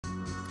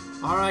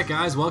Alright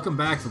guys, welcome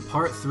back for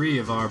part 3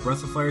 of our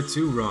Breath of Fire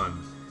 2 run.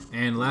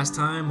 And last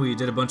time we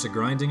did a bunch of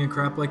grinding and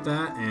crap like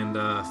that and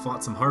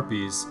fought some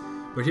harpies.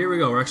 But here we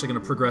go, we're actually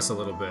going to progress a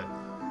little bit.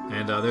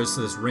 And there's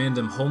this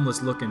random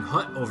homeless looking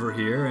hut over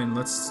here and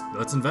let's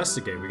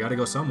investigate. We gotta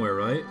go somewhere,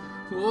 right?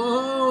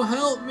 Whoa,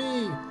 help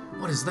me!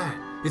 What is that?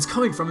 It's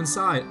coming from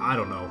inside. I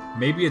don't know.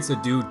 Maybe it's a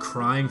dude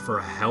crying for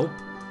help?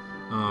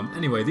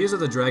 Anyway, these are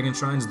the dragon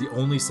shrines, the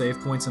only save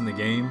points in the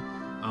game.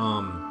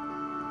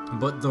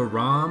 But the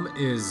ROM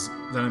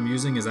that I'm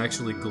using is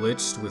actually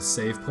glitched with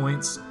save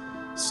points.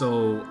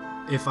 So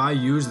if I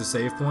use the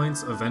save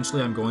points,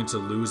 eventually I'm going to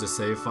lose a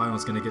save file.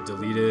 It's going to get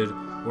deleted,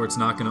 or it's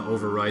not going to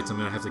overwrite. So I'm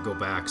going to have to go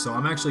back. So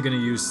I'm actually going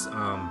to use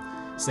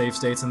save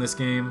states in this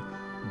game,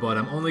 but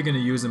I'm only going to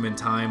use them in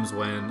times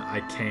when I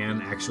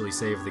can actually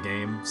save the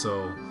game.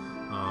 So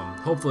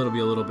hopefully it'll be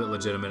a little bit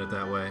legitimate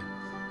that way.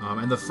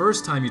 And the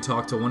first time you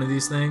talk to one of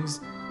these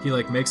things, he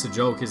like makes a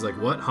joke. He's like,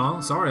 "What? Huh?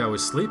 Sorry, I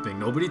was sleeping.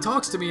 Nobody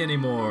talks to me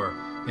anymore."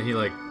 And he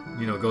like,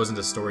 goes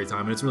into story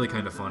time, and it's really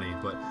kind of funny.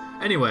 But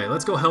anyway,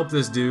 let's go help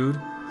this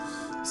dude,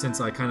 since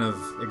I kind of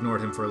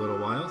ignored him for a little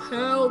while.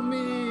 Help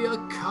me, a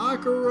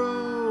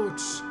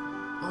cockroach!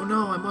 Oh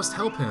no, I must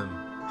help him.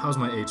 How's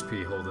my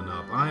HP holding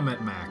up? I'm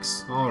at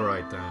max.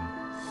 Alright then.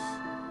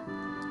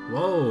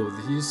 Whoa,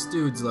 these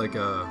dudes like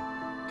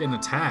getting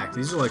attacked.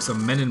 These are like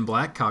some Men in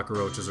Black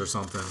cockroaches or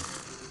something.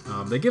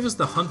 They give us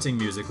the hunting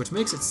music, which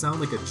makes it sound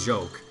like a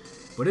joke,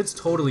 but it's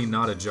totally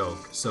not a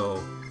joke.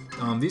 So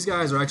these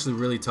guys are actually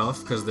really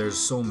tough because there's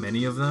so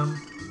many of them.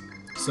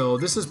 So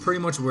this is pretty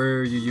much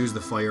where you use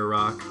the fire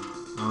rock.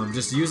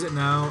 Just use it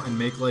now and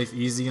make life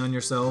easy on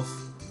yourself.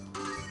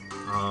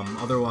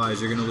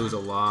 Otherwise, you're going to lose a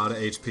lot of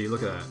HP.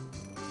 Look at that.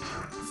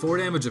 4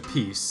 damage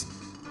apiece.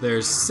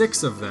 There's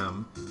 6 of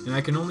them, and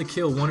I can only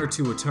kill 1 or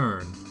 2 a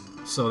turn.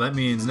 So that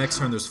means next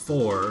turn there's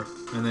 4,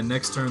 and then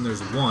next turn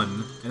there's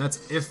 1, and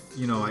that's if,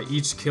 I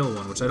each kill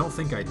one, which I don't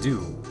think I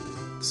do.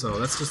 So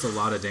that's just a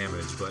lot of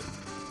damage, but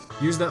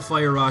use that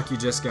fire rock you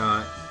just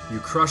got, you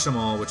crush them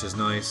all, which is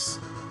nice.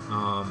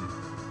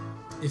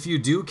 If you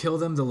do kill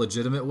them the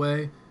legitimate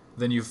way,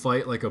 then you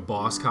fight like a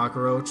boss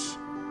cockroach,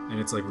 and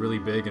it's like really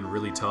big and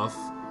really tough,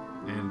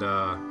 and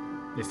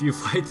if you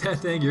fight that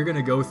thing, you're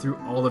gonna go through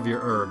all of your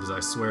herbs,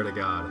 I swear to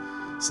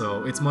God.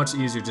 So it's much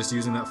easier just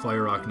using that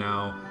fire rock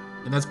now.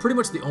 And that's pretty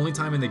much the only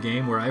time in the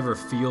game where I ever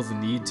feel the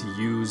need to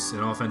use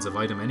an offensive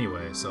item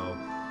anyway, so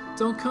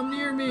don't come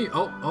near me!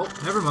 Oh,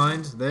 never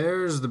mind.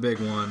 There's the big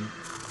one.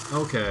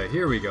 Okay,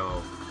 here we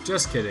go.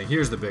 Just kidding,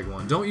 here's the big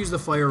one. Don't use the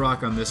fire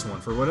rock on this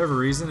one. For whatever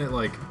reason, it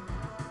like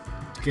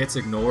gets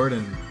ignored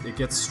and it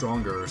gets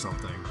stronger or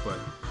something. But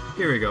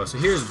here we go. So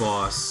here's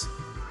boss.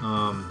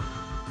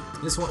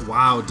 This one,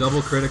 wow,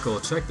 double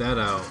critical. Check that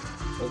out.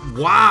 Oh,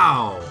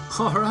 wow!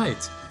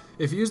 Alright.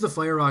 If you use the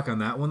fire rock on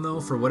that one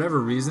though, for whatever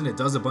reason it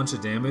does a bunch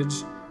of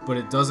damage, but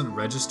it doesn't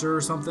register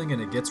or something,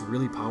 and it gets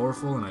really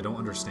powerful, and I don't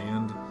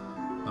understand.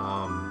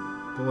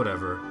 But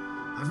whatever.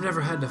 I've never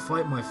had to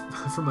fight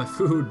for my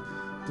food,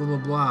 blah blah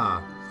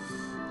blah.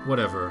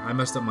 Whatever, I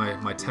messed up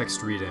my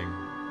text reading.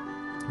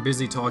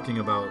 Busy talking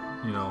about,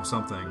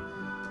 something.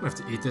 I'm gonna have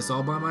to eat this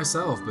all by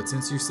myself, but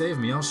since you saved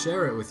me, I'll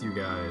share it with you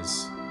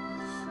guys.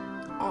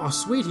 Oh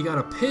sweet, he got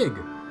a pig!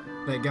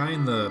 That guy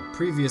in the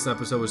previous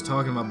episode was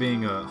talking about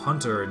being a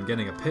hunter and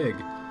getting a pig,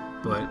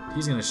 but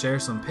he's gonna share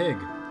some pig.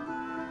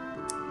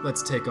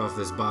 Let's take off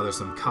this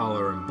bothersome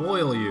collar and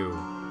boil you.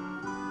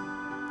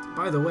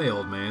 By the way,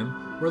 old man,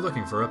 we're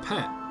looking for a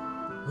pet.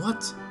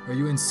 What? Are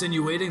you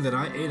insinuating that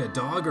I ate a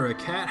dog or a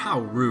cat?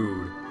 How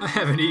rude. I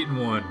haven't eaten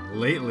one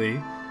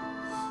lately.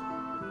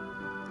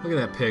 Look at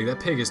that pig. That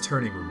pig is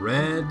turning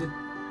red.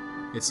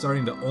 It's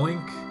starting to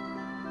oink.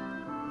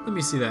 Let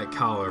me see that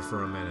collar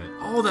for a minute.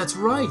 Oh, that's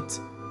right!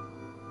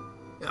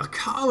 A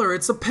collar,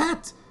 it's a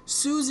pet!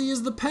 Susie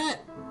is the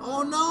pet!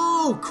 Oh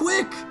no!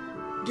 Quick!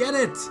 Get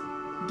it!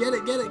 Get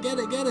it, get it, get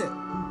it, get it!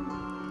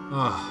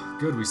 Oh,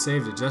 good, we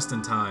saved it just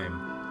in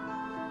time.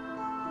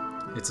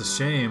 It's a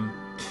shame.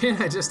 Can't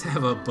I just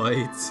have a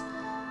bite?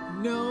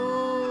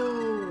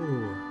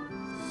 No!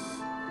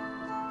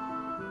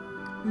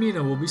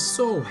 Mina will be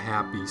so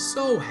happy.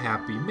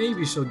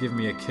 Maybe she'll give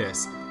me a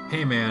kiss.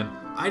 Hey man,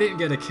 I didn't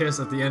get a kiss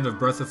at the end of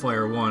Breath of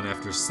Fire 1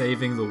 after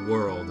saving the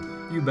world.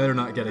 You better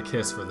not get a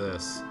kiss for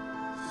this.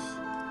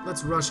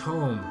 Let's rush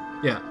home.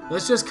 Yeah,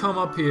 let's just come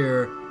up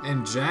here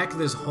and jack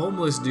this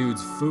homeless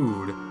dude's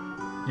food,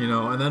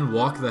 and then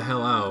walk the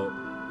hell out.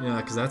 Yeah,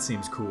 because that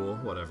seems cool.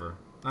 Whatever.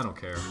 I don't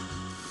care.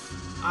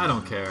 I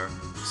don't care.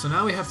 So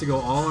now we have to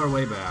go all our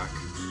way back,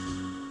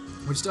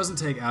 which doesn't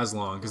take as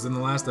long, because in the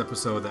last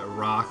episode that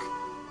rock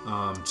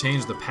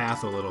changed the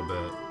path a little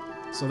bit.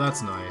 So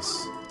that's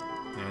nice.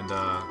 And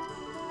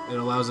it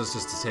allows us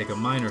just to take a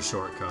minor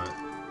shortcut.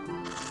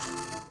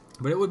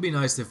 But it would be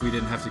nice if we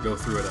didn't have to go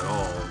through it at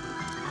all.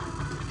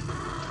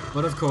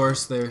 But of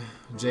course, the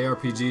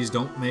JRPGs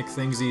don't make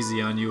things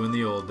easy on you in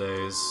the old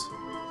days.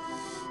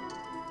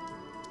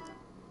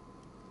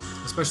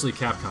 Especially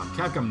Capcom.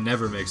 Capcom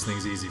never makes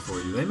things easy for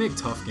you. They make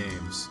tough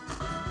games.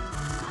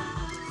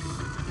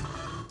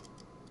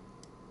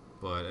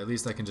 But but at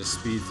least I can just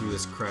speed through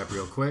this crap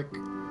real quick.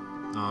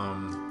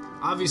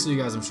 Obviously,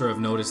 you guys, I'm sure, have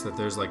noticed that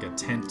there's like a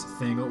tent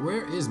thing. Oh,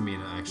 where is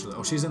Mina, actually?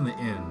 Oh, she's in the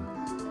inn.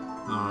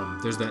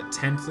 There's that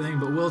tent thing,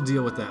 but we'll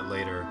deal with that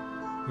later.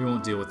 We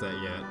won't deal with that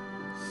yet.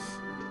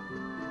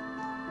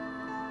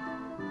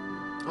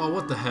 Oh,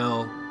 what the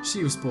hell?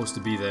 She was supposed to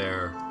be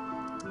there.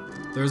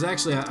 There's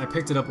actually, I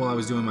picked it up while I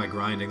was doing my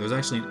grinding. There's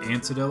actually an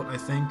antidote, I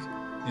think,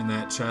 in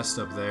that chest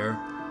up there.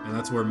 And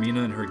that's where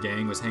Mina and her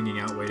gang was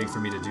hanging out waiting for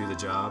me to do the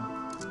job.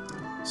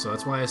 So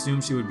that's why I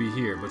assumed she would be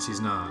here, but she's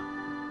not.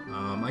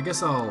 I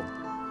guess I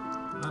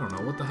don't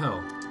know, what the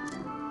hell?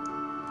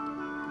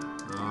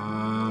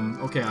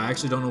 Okay, I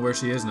actually don't know where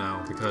she is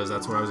now, because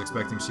that's where I was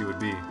expecting she would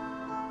be.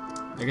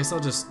 I guess I'll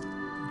just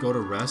go to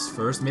rest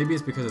first. Maybe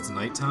it's because it's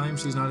nighttime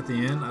she's not at the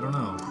inn, I don't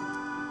know.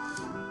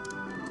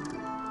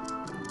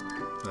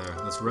 There,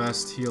 let's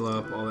rest, heal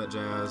up, all that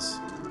jazz.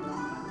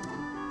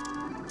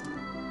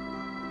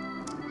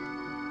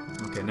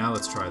 Okay, now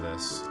let's try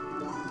this.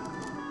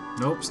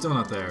 Nope, still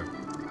not there.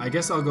 I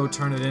guess I'll go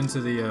turn it into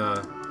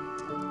the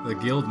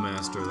guild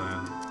master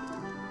then.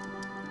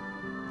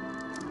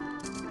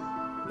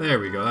 There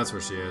we go, that's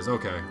where she is,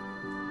 okay.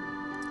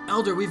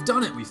 Elder, we've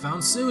done it! We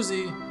found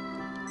Susie!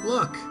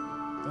 Look!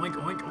 Oink,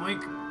 oink,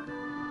 oink.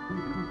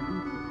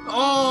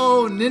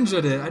 Oh,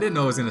 ninja'd it! I didn't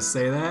know I was gonna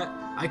say that.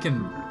 I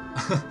can...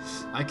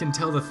 I can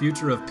tell the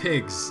future of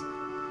pigs.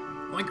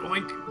 Oink,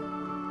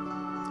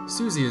 oink.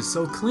 Susie is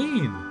so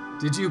clean.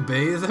 Did you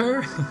bathe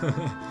her?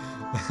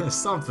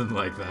 Something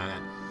like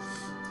that.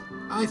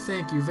 I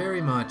thank you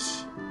very much.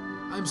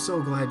 I'm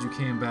so glad you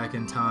came back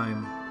in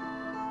time.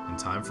 In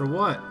time for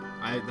what?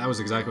 That was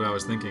exactly what I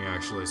was thinking,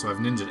 actually. So I've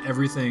ninja'd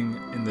everything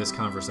in this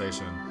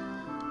conversation.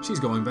 She's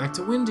going back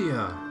to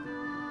Windia.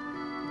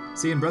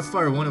 See, in Breath of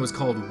Fire 1 it was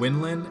called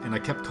Winland, and I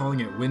kept calling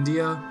it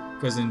Windia,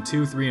 because in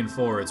 2, 3, and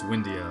 4 it's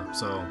Windia.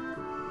 So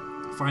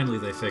finally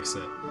they fix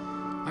it.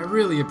 I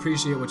really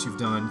appreciate what you've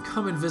done.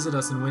 Come and visit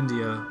us in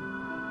Windia.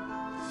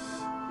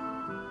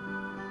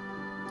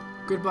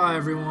 Goodbye,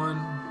 everyone.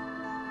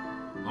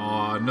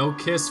 Aw, no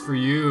kiss for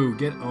you.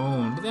 Get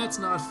owned. That's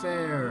not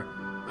fair.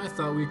 I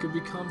thought we could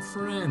become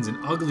friends. An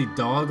ugly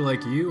dog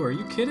like you? Are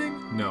you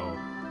kidding? No.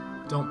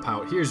 Don't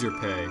pout. Here's your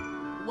pay.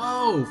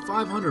 Whoa,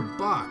 500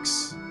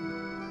 bucks.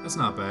 That's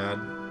not bad.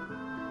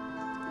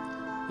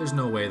 There's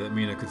no way that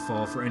Mina could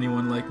fall for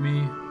anyone like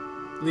me.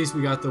 At least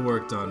we got the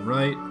work done,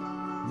 right?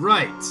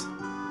 Right!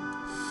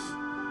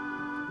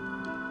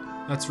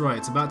 That's right.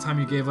 It's about time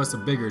you gave us a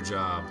bigger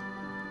job.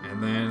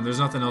 And then there's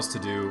nothing else to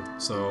do,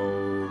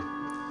 so...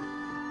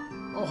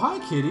 Oh, hi,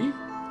 kitty.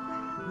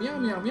 Meow,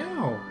 meow,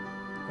 meow.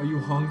 Are you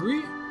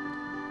hungry?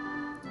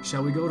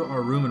 Shall we go to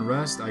our room and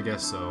rest? I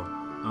guess so.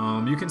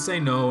 You can say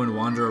no and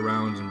wander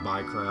around and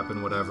buy crap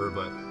and whatever,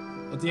 but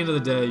at the end of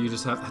the day, you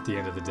just have... At the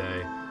end of the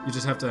day, you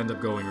just have to end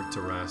up going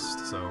to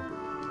rest, so...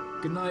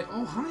 Good night.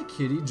 Oh, hi,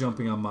 kitty,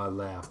 jumping on my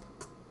lap.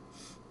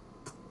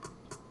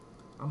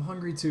 I'm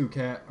hungry too,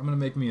 cat. I'm gonna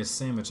make me a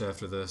sandwich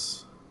after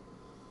this.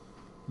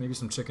 Maybe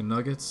some chicken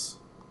nuggets.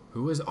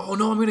 Who is... Oh,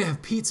 no, I'm gonna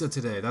have pizza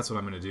today. That's what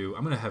I'm gonna do.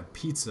 I'm gonna have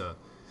pizza.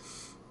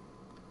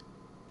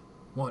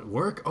 What,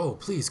 work? Oh,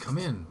 please, come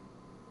in.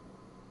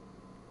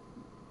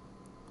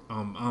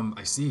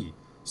 I see.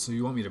 So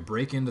you want me to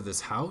break into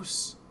this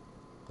house?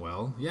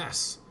 Well,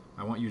 yes.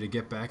 I want you to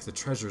get back the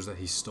treasures that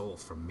he stole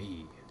from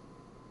me.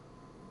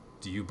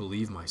 Do you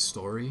believe my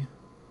story?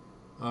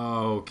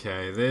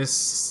 Okay,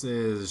 this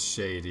is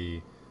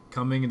shady.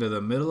 Coming into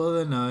the middle of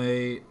the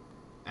night,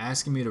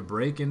 asking me to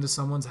break into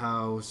someone's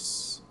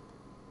house,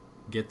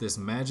 get this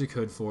magic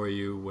hood for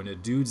you when a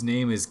dude's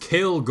name is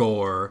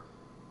Kilgore.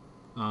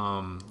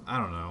 I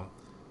don't know.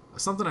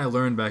 Something I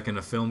learned back in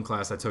a film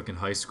class I took in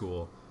high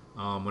school,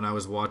 when I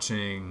was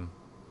watching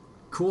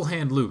Cool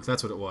Hand Luke,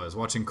 that's what it was,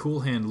 watching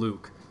Cool Hand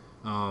Luke.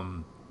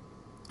 And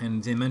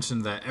they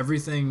mentioned that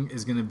everything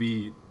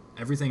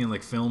in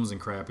like films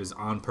and crap is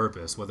on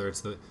purpose, whether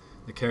it's the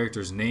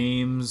characters'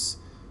 names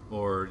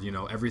or, you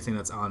know, everything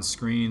that's on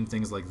screen,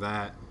 things like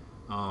that.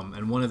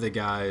 And one of the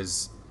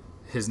guys,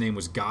 his name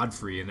was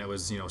Godfrey, and it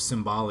was, you know,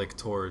 symbolic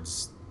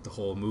towards the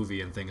whole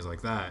movie and things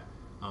like that.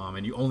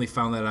 And you only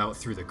found that out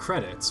through the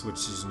credits, which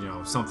is, you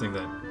know, something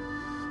that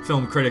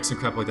film critics and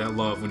crap like that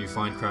love when you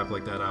find crap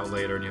like that out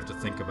later and you have to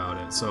think about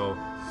it. So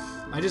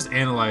I just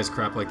analyzed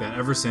crap like that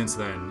ever since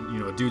then. You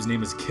know, a dude's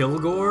name is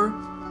Kilgore.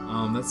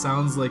 That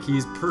sounds like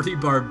he's pretty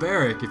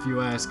barbaric if you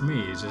ask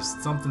me. It's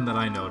just something that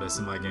I notice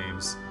in my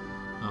games.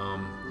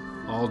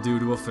 All due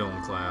to a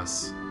film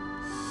class.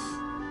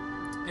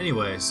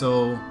 Anyway,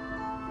 so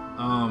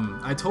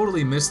I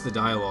totally missed the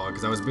dialogue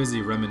because I was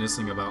busy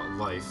reminiscing about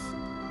life.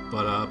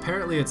 But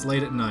apparently it's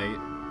late at night,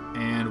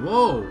 and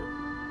whoa!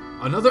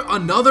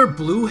 Another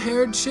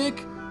blue-haired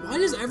chick? Why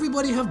does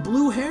everybody have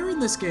blue hair in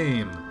this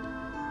game?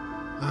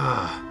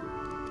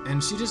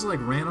 And she just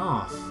like ran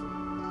off.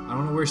 I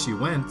don't know where she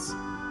went.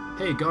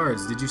 Hey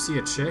guards, did you see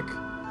a chick?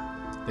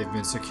 They've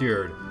been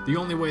secured. The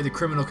only way the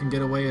criminal can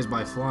get away is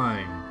by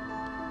flying.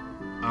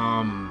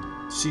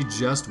 She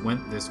just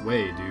went this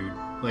way, dude.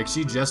 Like,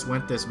 she just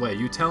went this way.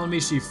 You telling me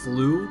she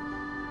flew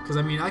Because,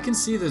 I mean, I can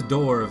see the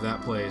door of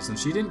that place, and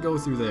she didn't go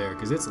through there,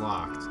 because it's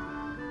locked.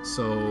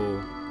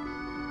 So,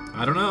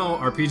 I don't know.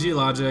 RPG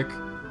logic.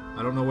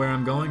 I don't know where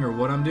I'm going or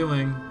what I'm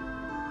doing.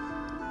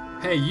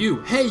 Hey,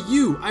 you! Hey,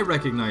 you! I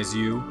recognize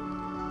you.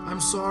 I'm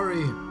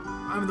sorry.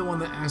 I'm the one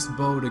that asked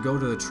Bo to go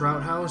to the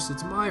Trout House.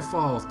 It's my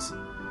fault.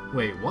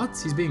 Wait, what?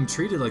 He's being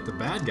treated like the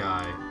bad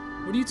guy.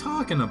 What are you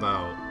talking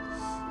about?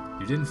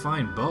 You didn't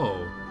find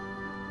Bo.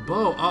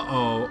 Bo,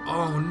 uh-oh.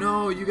 Oh,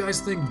 no, you guys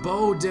think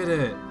Bo did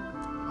it.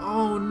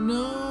 Oh,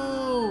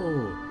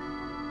 no.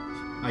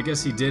 I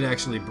guess he did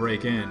actually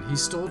break in. He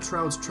stole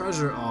Trout's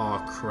treasure.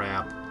 Oh,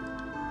 crap.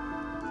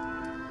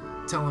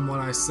 Tell him what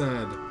I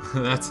said.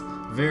 That's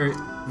very,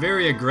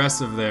 very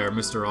aggressive there,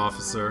 Mr.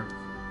 Officer.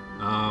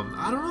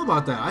 I don't know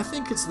about that. I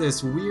think it's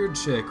this weird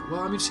chick.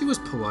 Well, I mean, she was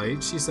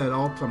polite. She said,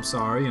 oh, I'm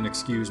sorry, and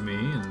excuse me,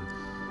 and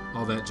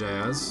all that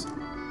jazz.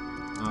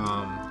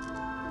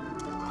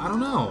 I don't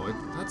know.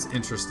 That's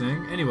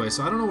interesting. Anyway,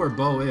 so I don't know where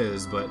Bo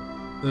is, but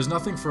there's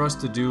nothing for us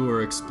to do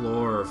or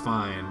explore or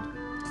find.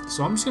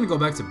 So I'm just gonna go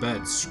back to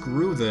bed.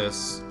 Screw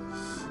this.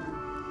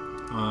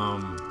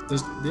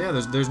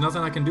 There's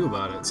nothing I can do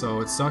about it.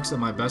 So it sucks that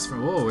my best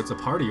friend... Whoa, it's a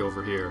party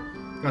over here.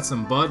 Got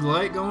some Bud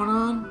Light going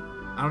on?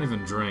 I don't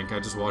even drink. I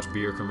just watch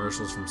beer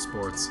commercials from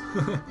sports.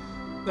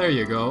 There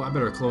you go. I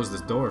better close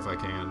this door if I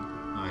can.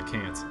 I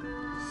can't.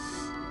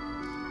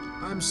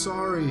 I'm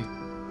sorry.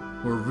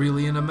 We're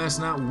really in a mess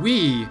now.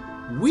 We?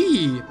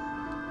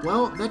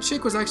 Well, that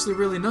chick was actually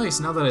really nice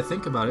now that I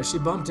think about it. She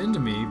bumped into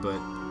me, but...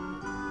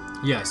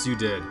 Yes, you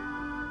did.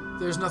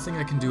 There's nothing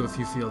I can do if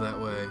you feel that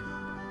way.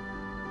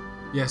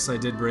 Yes, I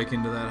did break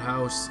into that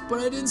house, but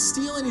I didn't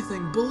steal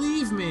anything.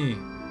 Believe me.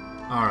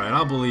 Alright,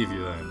 I'll believe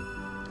you then.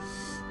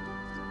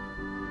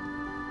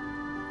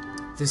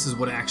 This is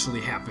what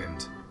actually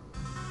happened.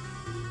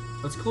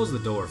 Let's close the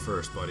door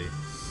first, buddy.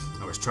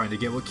 I was trying to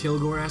get what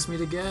Kilgore asked me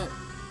to get.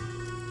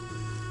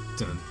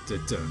 Dun,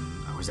 dun,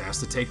 dun. I was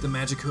asked to take the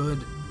magic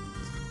hood,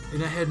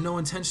 and I had no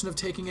intention of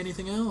taking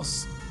anything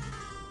else.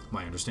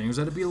 My understanding was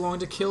that it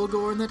belonged to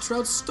Kilgore and that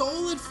Trout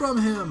stole it from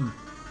him.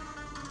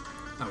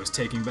 I was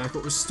taking back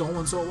what was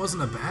stolen, so it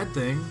wasn't a bad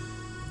thing.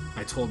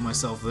 I told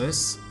myself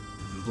this,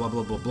 and blah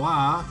blah blah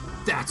blah.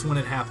 That's when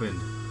it happened.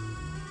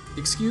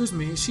 Excuse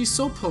me, she's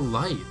so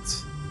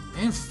polite.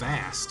 And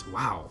fast.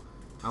 Wow.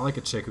 I like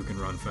a chick who can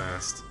run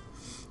fast.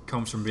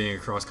 Comes from being a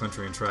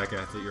cross-country and track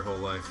athlete your whole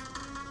life.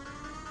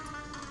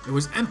 It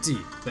was empty.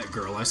 That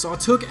girl I saw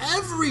took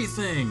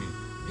everything,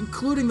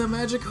 including the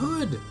magic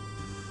hood.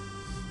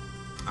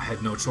 I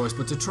had no choice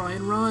but to try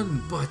and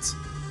run, but...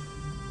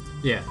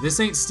 Yeah, this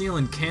ain't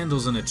stealing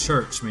candles in a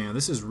church, man.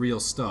 This is real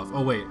stuff.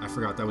 Oh wait, I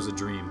forgot that was a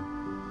dream.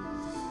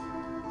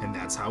 And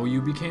that's how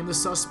you became the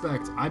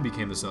suspect. I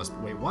became the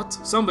suspect. Wait, what?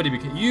 Somebody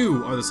became...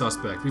 You are the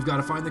suspect. We've got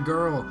to find the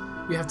girl.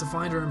 We have to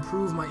find her and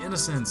prove my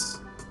innocence.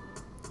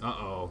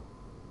 Uh-oh.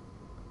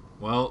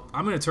 Well,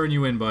 I'm going to turn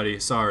you in, buddy.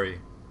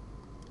 Sorry.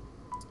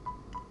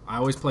 I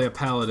always play a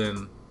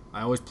paladin.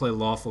 I always play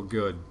lawful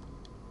good.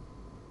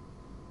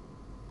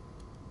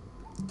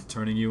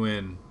 Turning you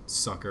in,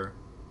 sucker.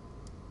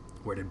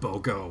 Where did Bo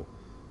go?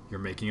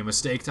 You're making a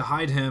mistake to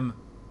hide him.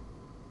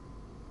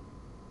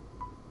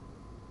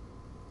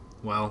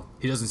 Well,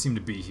 he doesn't seem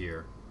to be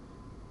here.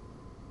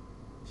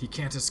 He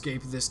can't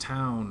escape this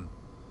town.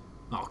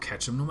 I'll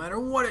catch him no matter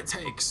what it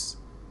takes.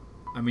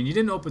 I mean, you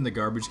didn't open the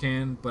garbage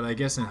can, but I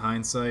guess in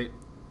hindsight,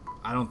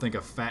 I don't think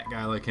a fat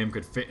guy like him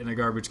could fit in a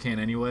garbage can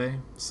anyway.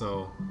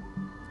 So,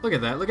 look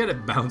at that. Look at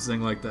it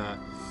bouncing like that.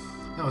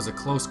 That was a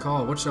close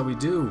call. What shall we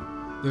do?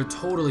 They're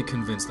totally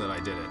convinced that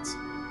I did it.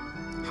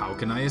 How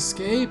can I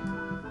escape?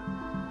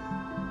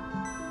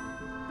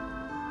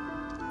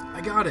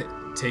 I got it.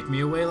 Take me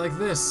away like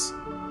this.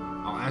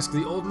 I'll ask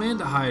the old man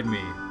to hide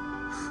me.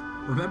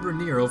 Remember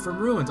Nero from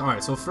Ruins.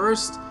 Alright, so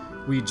first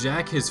we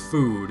jack his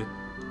food,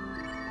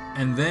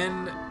 and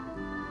then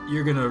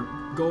you're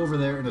gonna go over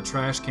there in a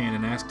trash can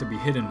and ask to be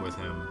hidden with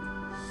him.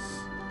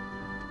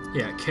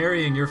 Yeah,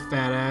 carrying your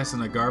fat ass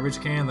in a garbage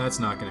can, that's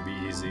not gonna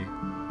be easy.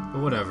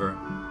 But whatever.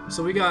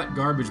 So we got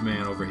Garbage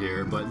Man over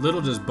here, but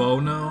little does Bo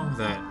know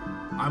that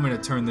I'm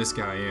gonna turn this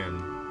guy in.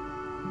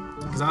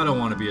 Because I don't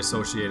want to be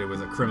associated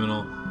with a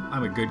criminal.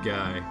 I'm a good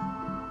guy.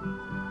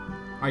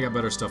 I got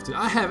better stuff to do.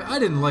 I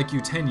didn't like you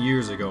 10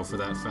 years ago for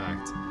that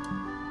fact.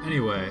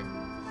 Anyway.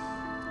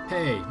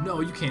 Hey,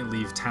 no, you can't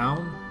leave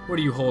town. What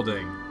are you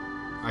holding?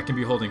 I can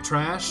be holding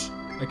trash,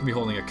 I can be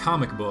holding a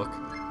comic book,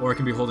 or I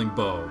can be holding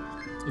Bo.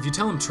 If you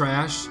tell him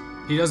trash,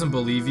 he doesn't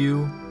believe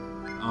you,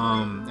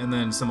 and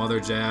then some other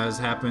jazz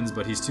happens,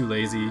 but he's too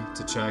lazy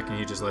to check and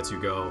he just lets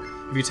you go.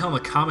 If you tell him a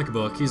comic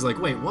book, he's like,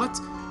 wait, what?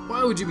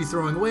 Why would you be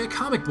throwing away a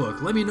comic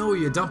book? Let me know where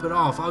you dump it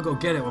off. I'll go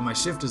get it when my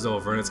shift is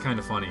over, and it's kind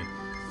of funny.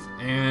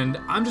 And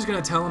I'm just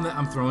gonna tell him that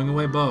I'm throwing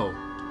away Bo.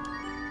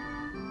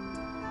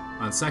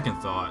 On second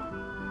thought,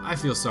 I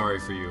feel sorry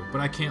for you,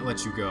 but I can't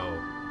let you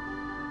go.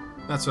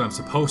 That's what I'm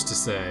supposed to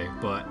say,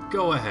 but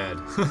go ahead.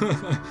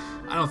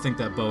 I don't think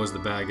that Bo is the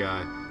bad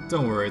guy.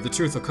 Don't worry, the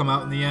truth will come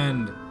out in the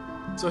end.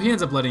 So he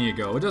ends up letting you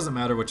go. It doesn't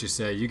matter what you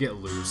say, you get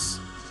loose.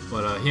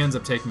 But he ends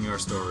up taking our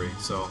story,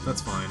 so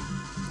that's fine.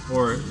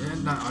 Or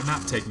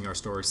not taking our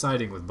story,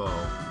 siding with Bo.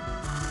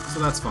 So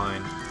that's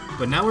fine.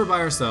 But now we're by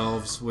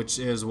ourselves, which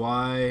is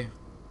why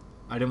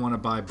I didn't want to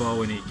buy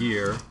Bo and eat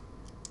gear.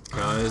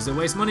 Because it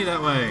wastes money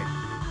that way.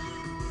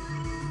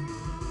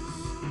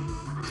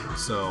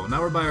 So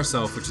now we're by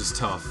ourselves, which is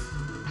tough.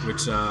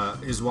 Which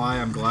is why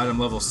I'm glad I'm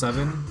level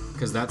 7.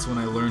 Because that's when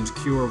I learned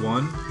Cure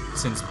 1.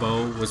 Since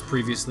Bo was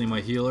previously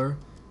my healer,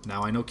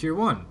 now I know Cure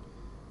 1.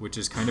 Which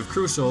is kind of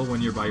crucial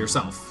when you're by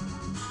yourself.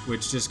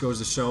 Which just goes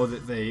to show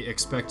that they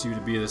expect you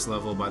to be this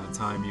level by the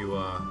time you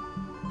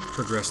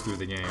progress through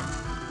the game.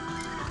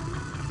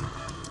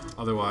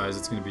 Otherwise,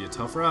 it's going to be a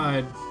tough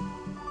ride.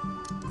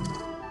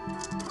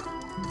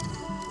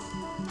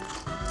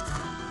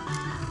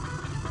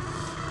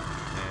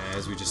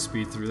 As we just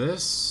speed through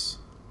this.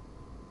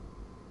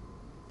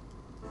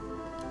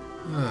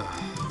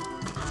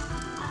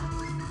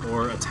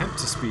 Or attempt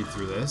to speed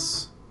through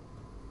this.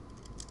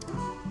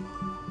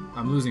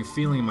 I'm losing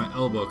feeling in my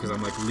elbow because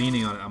I'm like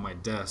leaning on it on my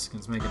desk, and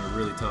it's making it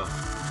really tough.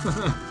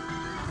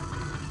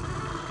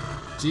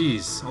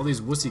 Jeez, all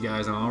these wussy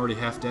guys, and I'm already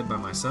half dead by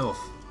myself.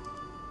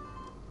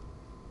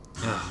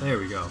 There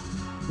we go.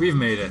 We've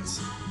made it.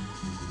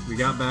 We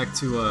got back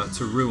to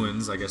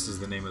Ruins, I guess is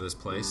the name of this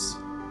place.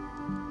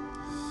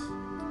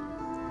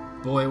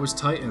 Boy, it was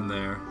tight in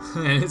there.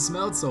 And it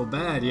smelled so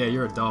bad. Yeah,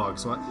 you're a dog.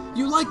 So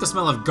you like the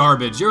smell of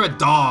garbage. You're a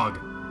dog.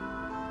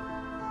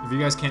 If you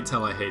guys can't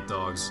tell, I hate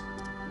dogs.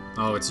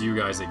 Oh, it's you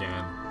guys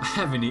again. I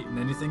haven't eaten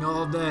anything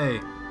all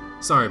day.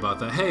 Sorry about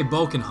that. Hey,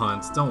 Bo can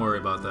hunt. Don't worry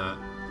about that.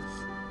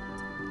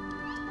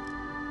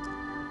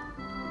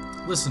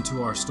 Listen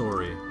to our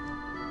story.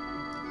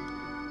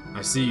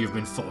 I see you've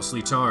been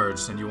falsely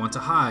charged and you want to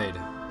hide.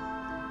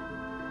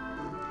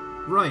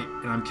 Right,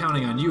 and I'm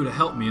counting on you to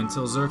help me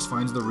until Xerxes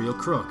finds the real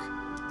crook.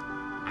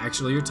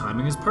 Actually, your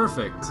timing is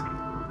perfect.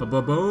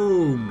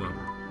 Ba-ba-boom!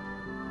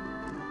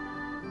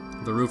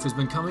 The roof has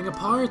been coming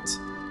apart.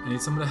 I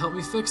need someone to help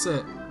me fix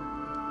it.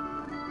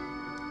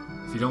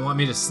 If you don't want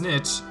me to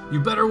snitch, you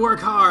better work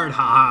hard!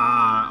 Ha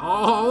ha!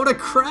 Oh, what a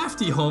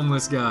crafty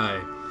homeless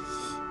guy!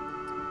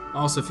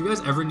 Also, if you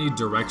guys ever need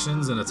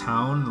directions in a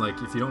town, like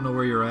if you don't know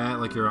where you're at,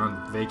 like you're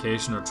on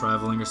vacation or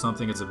traveling or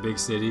something, it's a big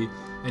city,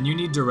 and you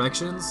need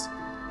directions,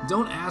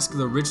 don't ask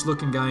the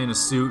rich-looking guy in a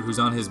suit who's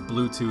on his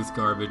Bluetooth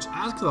garbage.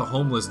 Ask the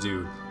homeless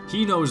dude.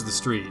 He knows the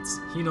streets.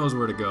 He knows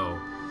where to go.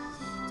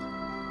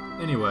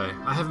 Anyway,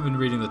 I haven't been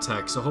reading the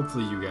text, so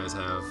hopefully you guys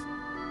have.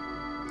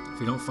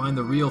 If you don't find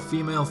the real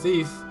female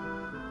thief,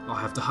 I'll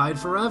have to hide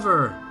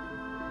forever.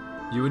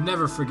 You would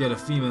never forget a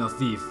female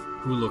thief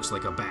who looks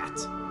like a bat.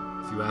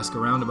 If you ask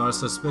around about a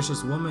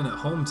suspicious woman at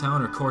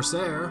Hometown or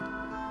Corsair,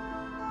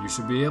 you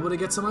should be able to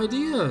get some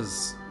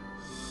ideas.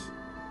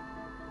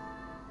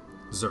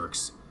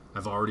 Xerxes,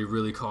 I've already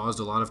really caused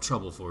a lot of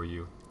trouble for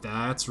you.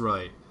 That's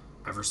right.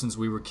 Ever since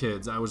we were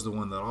kids, I was the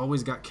one that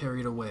always got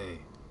carried away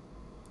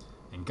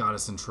and got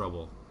us in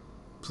trouble.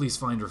 Please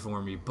find her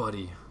for me,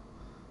 buddy.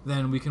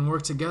 Then we can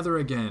work together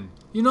again.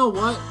 You know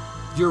what?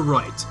 You're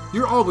right.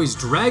 You're always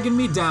dragging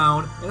me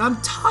down, and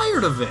I'm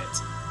tired of it.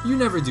 You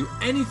never do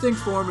anything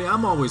for me.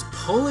 I'm always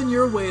pulling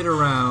your weight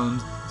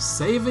around,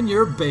 saving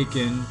your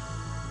bacon.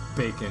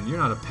 Bacon, you're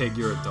not a pig,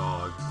 you're a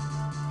dog.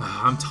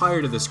 I'm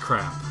tired of this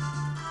crap.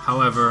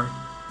 However,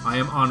 I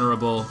am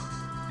honorable,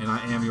 and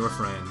I am your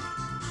friend.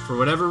 For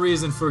whatever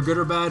reason, for good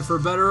or bad, for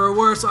better or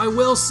worse, I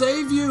will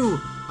save you!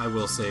 I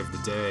will save the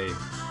day.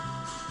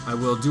 I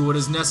will do what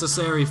is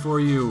necessary for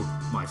you,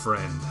 my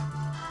friend.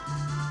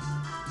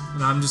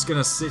 And I'm just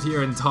gonna sit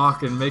here and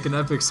talk and make an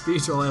epic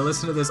speech while I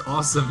listen to this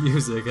awesome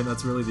music, and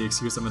that's really the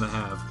excuse I'm gonna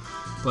have.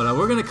 But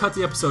we're gonna cut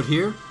the episode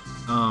here,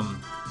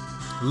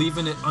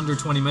 leaving it under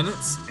 20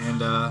 minutes,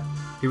 and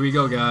here we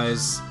go,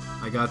 guys.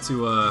 I got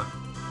to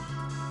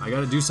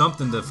do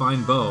something to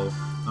find Bo.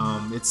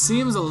 It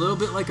seems a little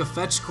bit like a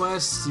fetch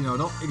quest. You know,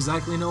 don't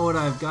exactly know what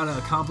I've got to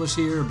accomplish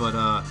here,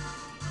 but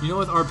you know,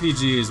 with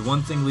RPGs,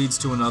 one thing leads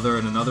to another,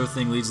 and another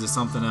thing leads to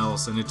something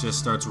else, and it just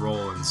starts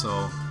rolling.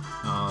 So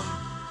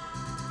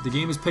the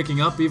game is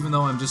picking up, even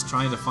though I'm just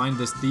trying to find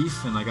this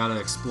thief, and I gotta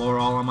explore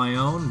all on my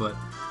own. But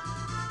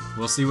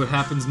we'll see what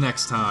happens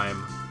next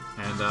time.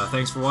 And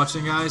thanks for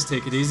watching, guys.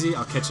 Take it easy.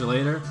 I'll catch you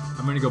later.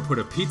 I'm gonna go put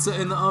a pizza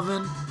in the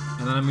oven,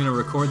 and then I'm gonna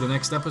record the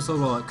next episode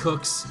while it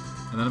cooks,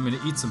 and then I'm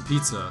gonna eat some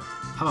pizza.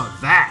 How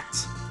about that?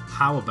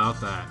 How about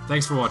that?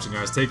 Thanks for watching,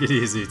 guys. Take it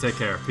easy. Take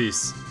care.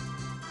 Peace.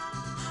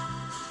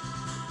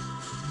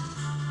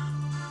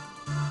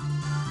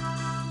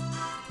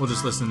 We'll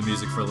just listen to the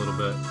music for a little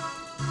bit.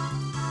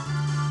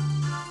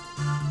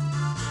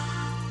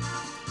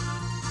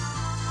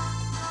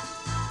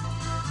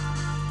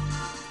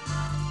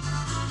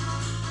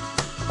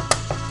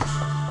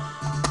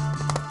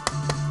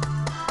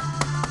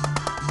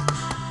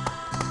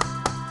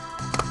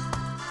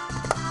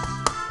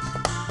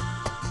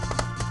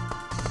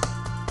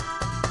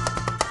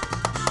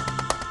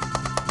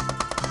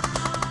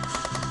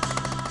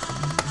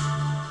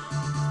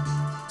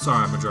 Sorry,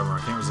 I'm a drummer. I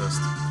can't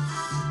resist.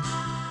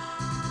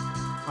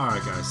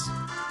 Alright, guys.